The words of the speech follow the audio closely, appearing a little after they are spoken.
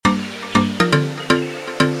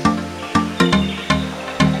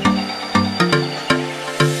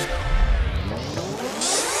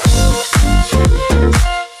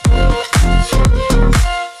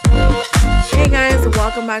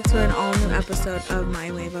back to an all new episode of My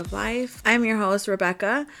Wave of Life. I'm your host,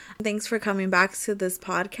 Rebecca. Thanks for coming back to this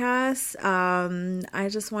podcast. I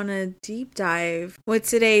just want to deep dive with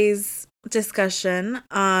today's discussion.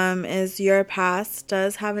 Is your past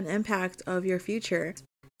does have an impact of your future.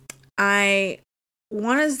 I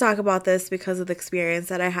wanted to talk about this because of the experience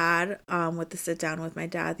that I had with the sit down with my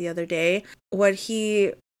dad the other day. What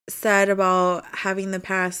he said about having the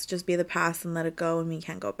past just be the past and let it go and we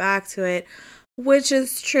can't go back to it, which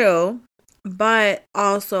is true, but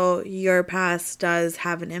also your past does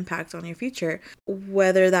have an impact on your future,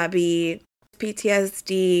 whether that be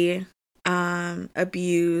PTSD,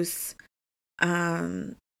 abuse,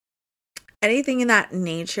 anything in that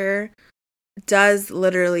nature does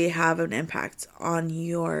literally have an impact on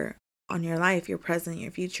your life, your present,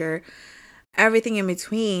 your future, everything in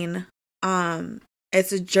between.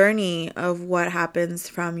 It's a journey of what happens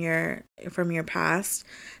from your past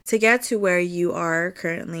to get to where you are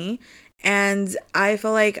currently. And I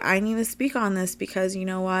feel like I need to speak on this because you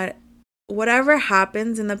know what? Whatever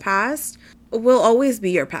happens in the past will always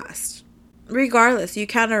be your past. Regardless, you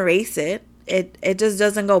can't erase it. It just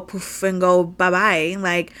doesn't go poof and go bye-bye.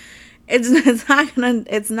 Like it's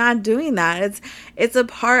not doing that. It's a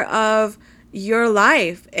part of your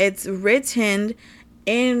life. It's written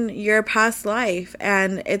in your past life,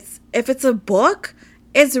 and if it's a book,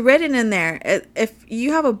 it's written in there. If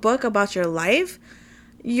you have a book about your life,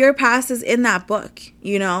 your past is in that book,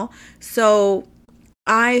 you know? So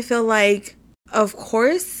I feel like, of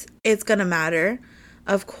course, it's gonna matter.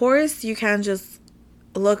 Of course, you can't just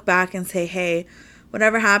look back and say, hey,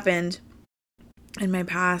 whatever happened in my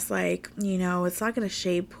past, like, you know, it's not gonna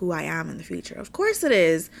shape who I am in the future. Of course it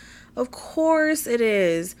is. Of course it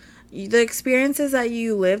is. The experiences that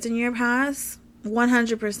you lived in your past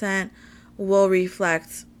 100% will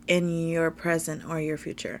reflect in your present or your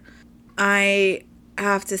future. I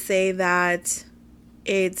have to say that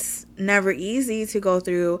it's never easy to go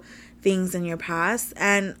through things in your past,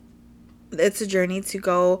 and it's a journey to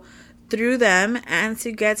go through them and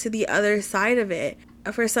to get to the other side of it.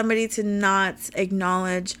 For somebody to not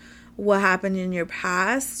acknowledge what happened in your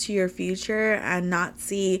past to your future and not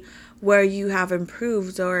see where you have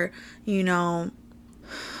improved, or, you know,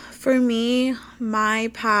 for me, my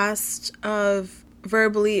past of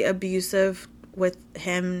verbally abusive with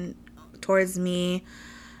him towards me,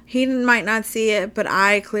 he might not see it, but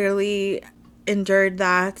I clearly endured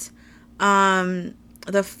that.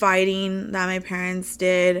 The fighting that my parents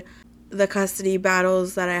did, the custody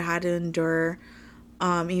battles that I had to endure,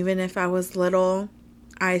 even if I was little,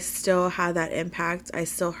 I still had that impact. I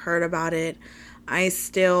still heard about it. I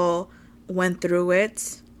still went through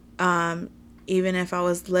it, even if I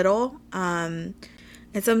was little.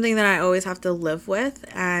 It's something that I always have to live with,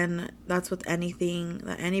 and that's with anything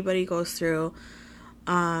that anybody goes through.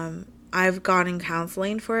 I've gotten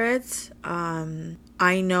counseling for it.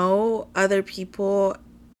 I know other people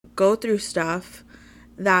go through stuff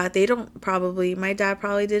that they don't probably, my dad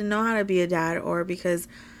probably didn't know how to be a dad, or because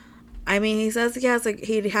I mean, he says he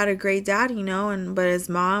had a great dad, you know, but his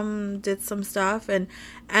mom did some stuff, and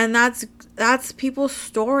that's people's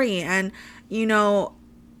story. And, you know,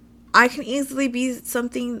 I can easily be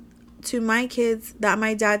something to my kids that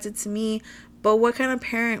my dad did to me, but what kind of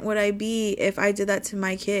parent would I be if I did that to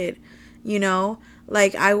my kid? You know,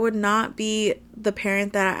 like, I would not be the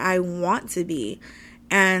parent that I want to be.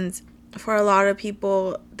 And for a lot of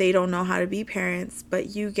people, they don't know how to be parents,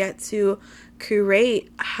 but you get to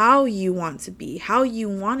create how you want to be, how you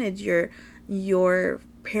wanted your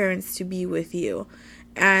parents to be with you.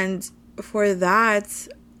 And for that,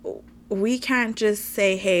 we can't just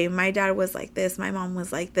say, hey, my dad was like this, my mom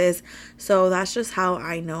was like this, so that's just how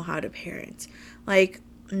I know how to parent. Like,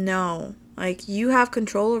 no, like, you have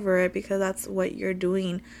control over it because that's what you're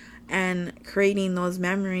doing and creating those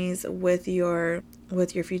memories with your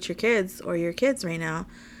future kids or your kids right now.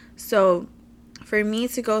 So for me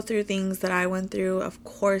to go through things that I went through, of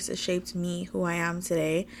course, it shaped me, who I am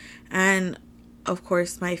today. And of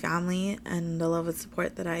course, my family and the love and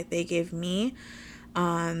support that they gave me.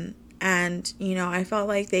 And, you know, I felt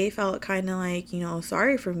like they felt kind of like, you know,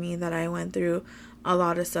 sorry for me that I went through a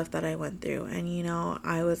lot of stuff that I went through. And, you know,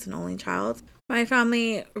 I was an only child. My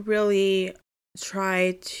family really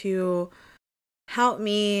tried to help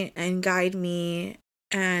me and guide me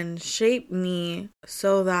and shape me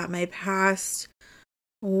so that my past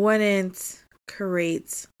wouldn't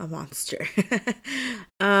create a monster.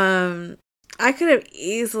 I could have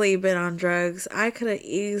easily been on drugs. I could have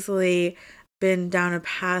easily been down a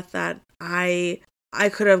path that I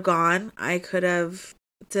could have gone.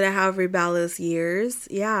 Did I have rebellious years?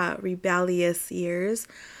 Yeah, rebellious years.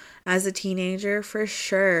 as a teenager, for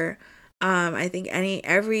sure. I think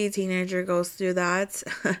every teenager goes through that.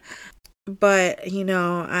 But,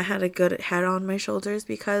 I had a good head on my shoulders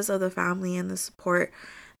because of the family and the support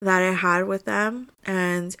that I had with them.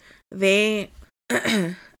 And they,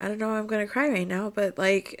 I don't know, I'm going to cry right now, but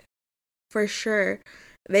like, for sure,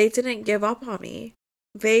 they didn't give up on me.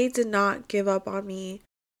 They did not give up on me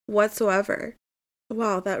whatsoever.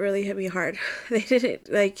 Wow, that really hit me hard. They didn't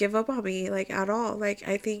like give up on me like at all. Like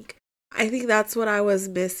I think that's what I was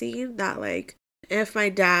missing, that like if my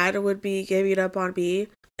dad would be giving up on me,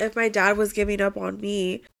 if my dad was giving up on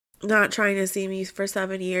me, not trying to see me for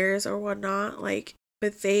 7 years or whatnot, like,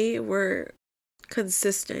 but they were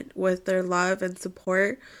consistent with their love and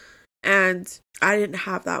support, and I didn't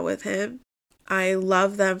have that with him. I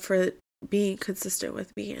love them for being consistent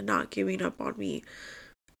with me and not giving up on me,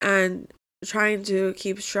 and trying to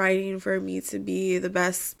keep striding for me to be the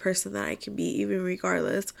best person that I can be, even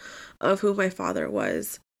regardless of who my father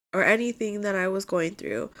was or anything that I was going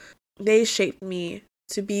through. They shaped me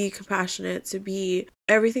to be compassionate, to be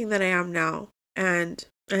everything that I am now, and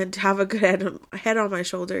to have a good head on my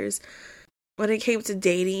shoulders. When it came to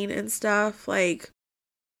dating and stuff, like,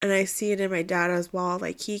 and I see it in my dad as well,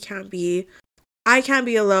 like, I can't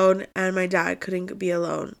be alone, and my dad couldn't be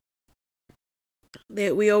alone.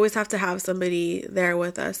 We always have to have somebody there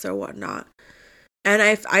with us or whatnot. And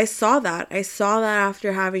I saw that. I saw that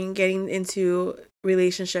after getting into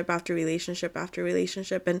relationship after relationship after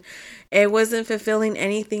relationship, and it wasn't fulfilling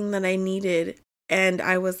anything that I needed. And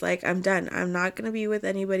I was like, I'm done. I'm not going to be with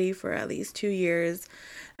anybody for at least 2 years.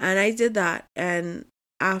 And I did that. And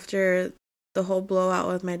after the whole blowout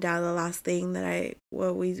with my dad, the last thing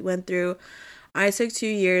what we went through, I took 2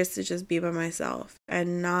 years to just be by myself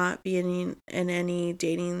and not be in any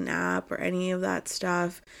dating app or any of that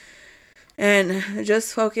stuff, and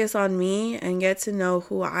just focus on me and get to know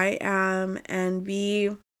who I am and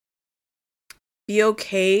be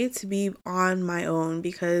okay to be on my own,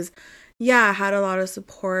 because yeah, I had a lot of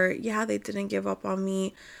support. Yeah, they didn't give up on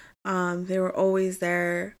me. They were always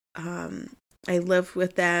there. I lived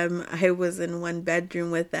with them. I was in one bedroom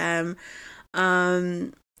with them.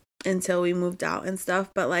 Until we moved out and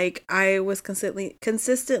stuff, but like I was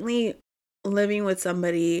consistently living with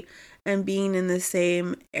somebody and being in the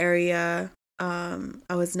same area. I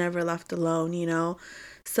was never left alone.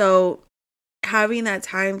 So having that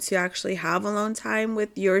time to actually have alone time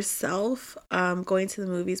with yourself, going to the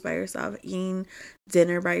movies by yourself, eating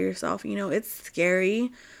dinner by yourself, it's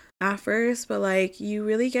scary at first, but like you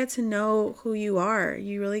really get to know who you are.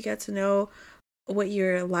 You really get to know what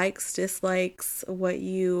your likes, dislikes, what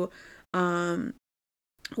you would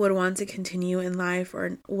want to continue in life,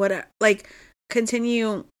 or what, like,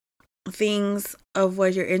 continue things of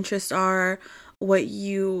what your interests are, what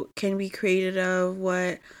you can be creative of,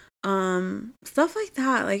 what stuff like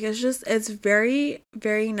that. Like, it's very,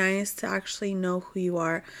 very nice to actually know who you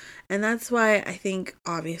are. And that's why I think,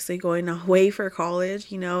 obviously, going away for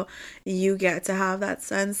college, you get to have that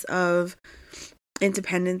sense of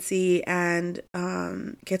independency and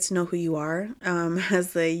get to know who you are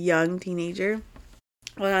as a young teenager.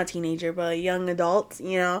 Well, not teenager, but a young adult.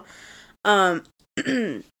 I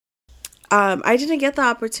didn't get the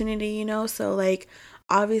opportunity, so like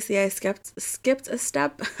obviously I skipped a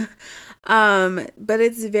step. But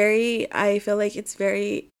I feel like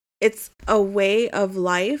it's a way of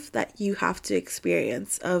life that you have to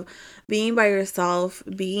experience, of being by yourself,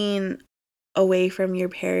 being away from your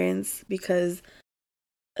parents, because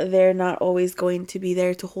they're not always going to be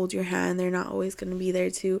there to hold your hand. They're not always going to be there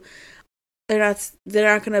they're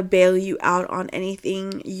not going to bail you out on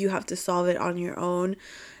anything. You have to solve it on your own.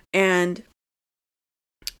 And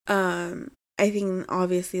I think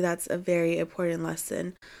obviously that's a very important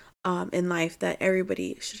lesson in life that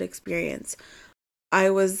everybody should experience.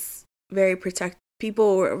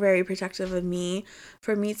 People were very protective of me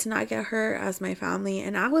for me to not get hurt as my family,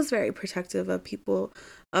 and I was very protective of people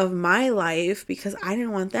of my life because I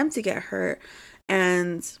didn't want them to get hurt.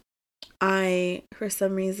 And I, for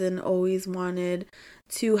some reason, always wanted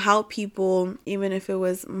to help people, even if it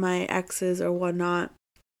was my exes or whatnot,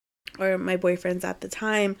 or my boyfriends at the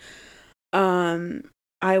time.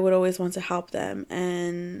 I would always want to help them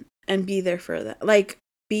and be there for them, like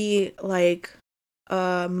be like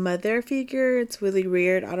a mother figure. It's really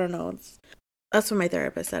weird. I don't know. That's what my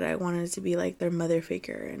therapist said. I wanted to be like their mother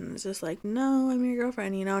figure, and it's just like, no, I'm your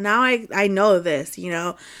girlfriend. Now I know this.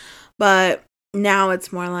 But now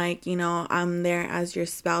it's more like, I'm there as your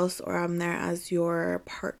spouse or I'm there as your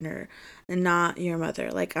partner and not your mother.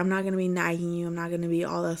 Like, I'm not going to be nagging you. I'm not going to be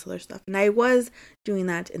all this other stuff. And I was doing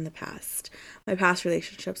that in the past. My past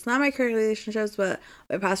relationships, not my current relationships, but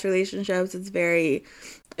my past relationships, it was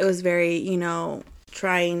very,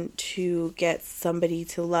 trying to get somebody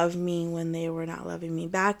to love me when they were not loving me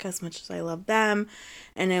back as much as I loved them.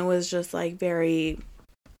 And it was just like very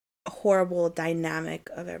horrible dynamic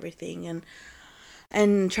of everything.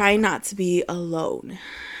 And trying not to be alone.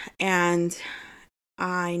 And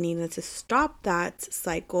I needed to stop that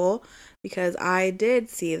cycle because I did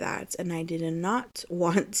see that and I did not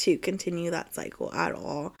want to continue that cycle at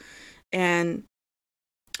all. And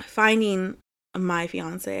finding my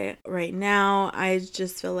fiance right now, I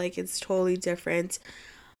just feel like it's totally different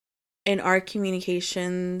in our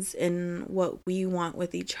communications and what we want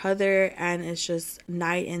with each other. And it's just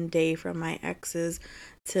night and day from my exes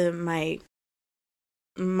to my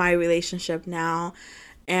relationship now.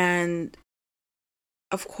 And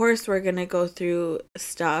of course we're gonna go through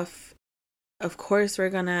stuff. Of course we're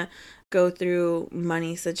gonna go through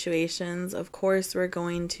money situations. Of course we're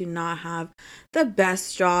going to not have the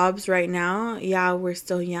best jobs right now. Yeah, we're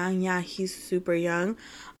still young. Yeah, he's super young.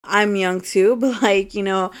 I'm young too, but like,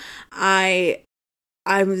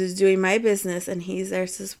 I'm just doing my business and he's there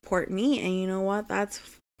to support me. And you know what? That's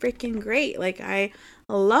freaking great. Like, I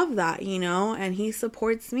love that, and he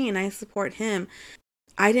supports me and I support him.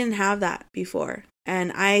 I didn't have that before.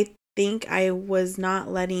 And I think I was not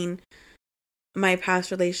letting my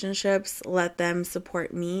past relationships let them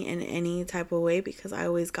support me in any type of way because I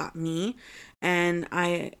always got me. And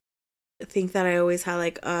I think that I always had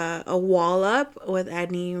like a wall up with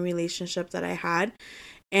any relationship that I had.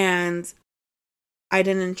 And I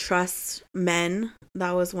didn't trust men.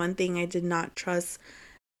 That was one thing. I did not trust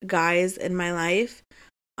guys in my life,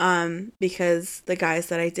 because the guys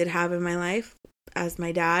that I did have in my life as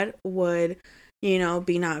my dad would,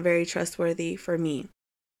 be not very trustworthy for me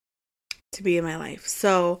to be in my life.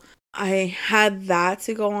 So I had that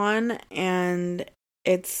to go on, and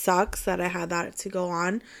it sucks that I had that to go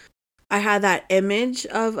on. I had that image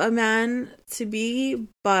of a man to be,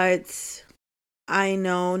 but I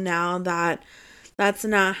know now that that's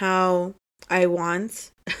not how I want.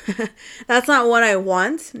 That's not what I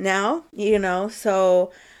want now,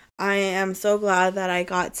 so I am so glad that I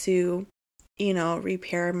got to,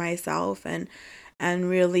 repair myself and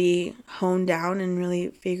really hone down and really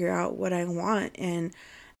figure out what I want. And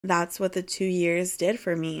that's what the 2 years did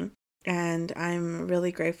for me. And I'm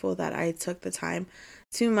really grateful that I took the time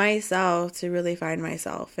to myself to really find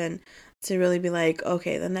myself and to really be like,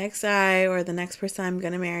 okay, the next guy or the next person I'm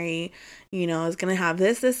going to marry, is going to have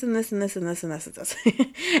this, and this, and this, and this, and this, and this.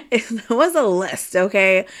 It was a list,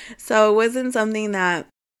 okay? So it wasn't something that,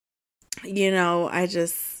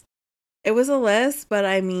 it was a list, but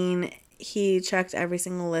I mean, he checked every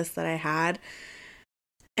single list that I had.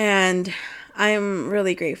 And I'm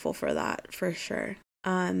really grateful for that, for sure.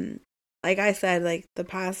 Like I said, like the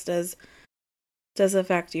past does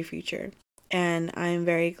affect your future. And I'm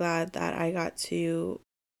very glad that I got to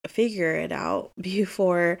figure it out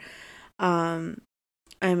before I'm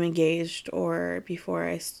engaged or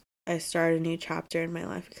before I start a new chapter in my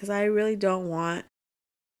life, because I really don't want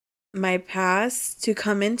my past to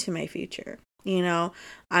come into my future.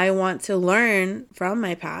 I want to learn from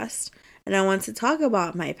my past and I want to talk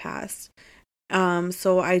about my past.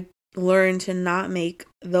 So I learn to not make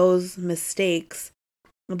those mistakes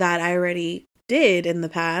that I already did in the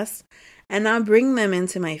past and not bring them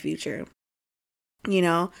into my future,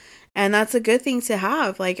 and that's a good thing to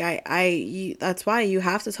have. Like that's why you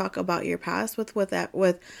have to talk about your past with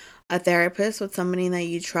a therapist, with somebody that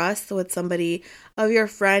you trust, with somebody of your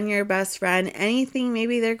friend, your best friend, anything.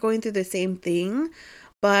 Maybe they're going through the same thing,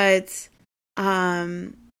 but yeah,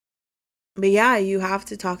 you have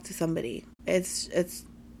to talk to somebody. It's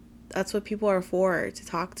that's what people are for, to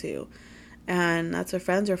talk to, and that's what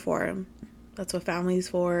friends are for. That's what family's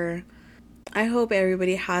for. I hope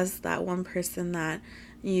everybody has that one person that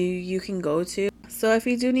you can go to. So if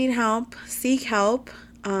you do need help, seek help.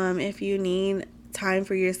 If you need time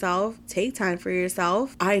for yourself, take time for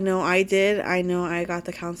yourself. I know I did. I know I got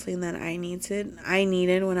the counseling that I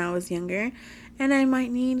needed when I was younger, and I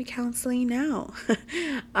might need counseling now.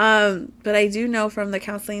 But I do know from the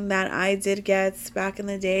counseling that I did get back in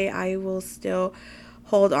the day, I will still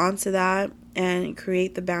hold on to that and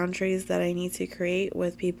create the boundaries that I need to create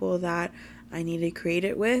with people that I need to create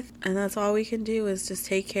it with. And that's all we can do, is just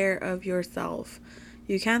take care of yourself.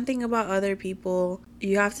 You can't think about other people.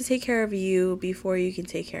 You have to take care of you before you can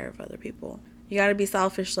take care of other people. You got to be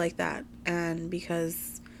selfish like that. And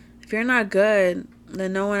because if If you're not good,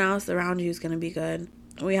 then no one else around you is going to be good.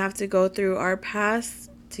 We have to go through our past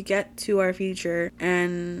to get to our future,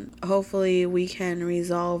 and hopefully we can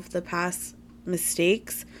resolve the past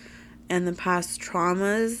mistakes and the past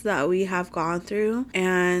traumas that we have gone through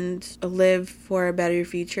and live for a better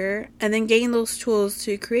future, and then gain those tools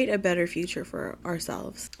to create a better future for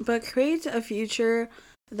ourselves. But create a future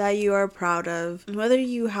that you are proud of. Whether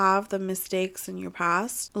you have the mistakes in your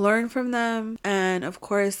past, learn from them and of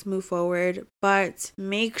course move forward, but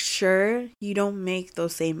make sure you don't make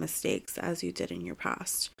those same mistakes as you did in your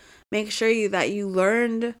past. Make sure that you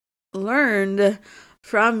learned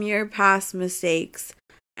from your past mistakes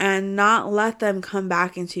and not let them come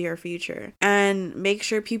back into your future. And make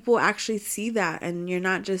sure people actually see that, and you're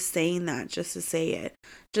not just saying that just to say it,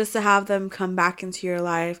 just to have them come back into your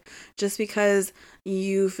life just because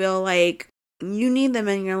you feel like you need them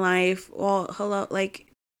in your life. Well, hello, like,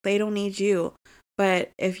 they don't need you. But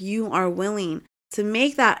if you are willing to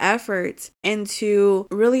make that effort into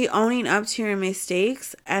really owning up to your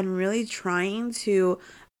mistakes and really trying to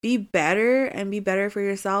be better and be better for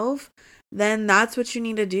yourself, then that's what you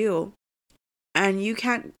need to do. And you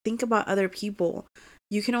can't think about other people.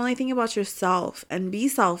 You can only think about yourself and be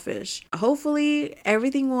selfish. Hopefully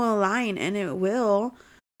everything will align, and it will,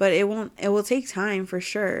 but it won't. It will take time for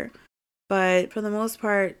sure. But for the most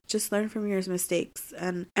part, just learn from your mistakes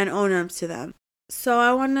and own up to them. So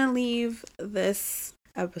I want to leave this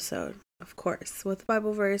episode, of course, with a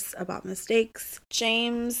Bible verse about mistakes.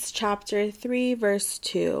 James chapter 3 verse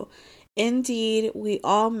 2. Indeed, we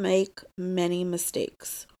all make many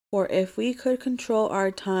mistakes. For if we could control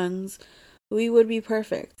our tongues, we would be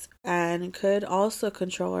perfect and could also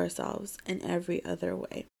control ourselves in every other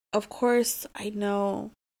way. Of course, I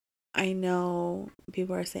know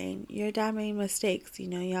people are saying, your dad made mistakes,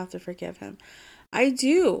 you have to forgive him. I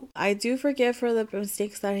do forgive for the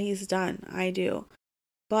mistakes that he's done. I do.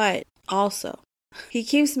 But also, he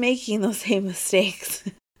keeps making those same mistakes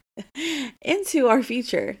into our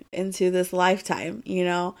future, into this lifetime.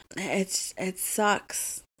 It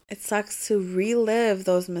sucks. It sucks to relive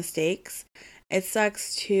those mistakes. It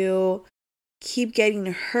sucks to keep getting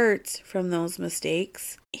hurt from those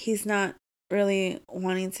mistakes. He's not really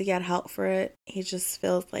wanting to get help for it. He just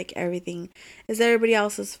feels like everything is everybody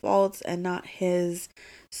else's fault and not his.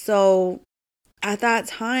 So at that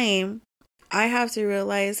time, I have to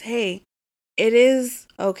realize, hey, it is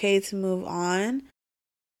okay to move on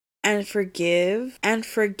and forgive and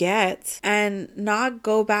forget and not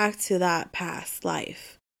go back to that past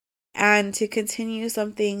life, and to continue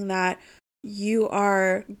something that you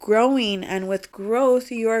are growing, and with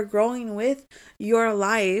growth you are growing with your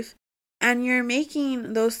life, and you're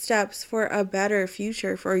making those steps for a better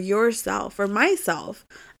future for yourself. For myself,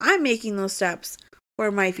 I'm making those steps for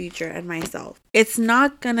my future and myself. It's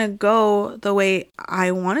not gonna go the way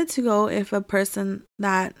I want it to go if a person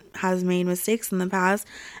that has made mistakes in the past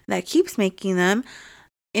that keeps making them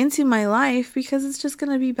into my life, because it's just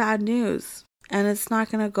gonna be bad news and it's not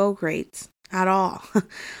gonna go great at all.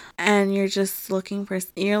 And you're just looking for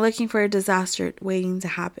a disaster waiting to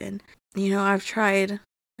happen. I've tried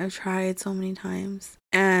so many times,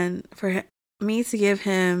 and for me to give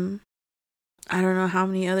him I don't know how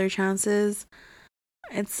many other chances,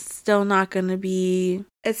 it's still not going to be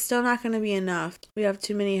enough. We have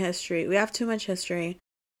too much history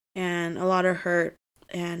and a lot of hurt,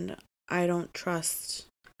 and I don't trust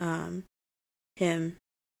him.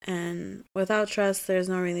 And without trust, there's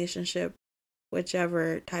no relationship,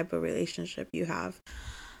 whichever type of relationship you have.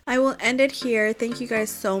 I will end it here. Thank you guys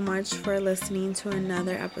so much for listening to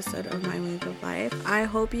another episode of My Wave of Life. I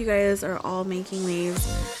hope you guys are all making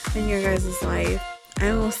waves in your guys' life.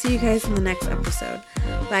 And we'll see you guys in the next episode.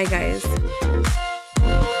 Bye, guys.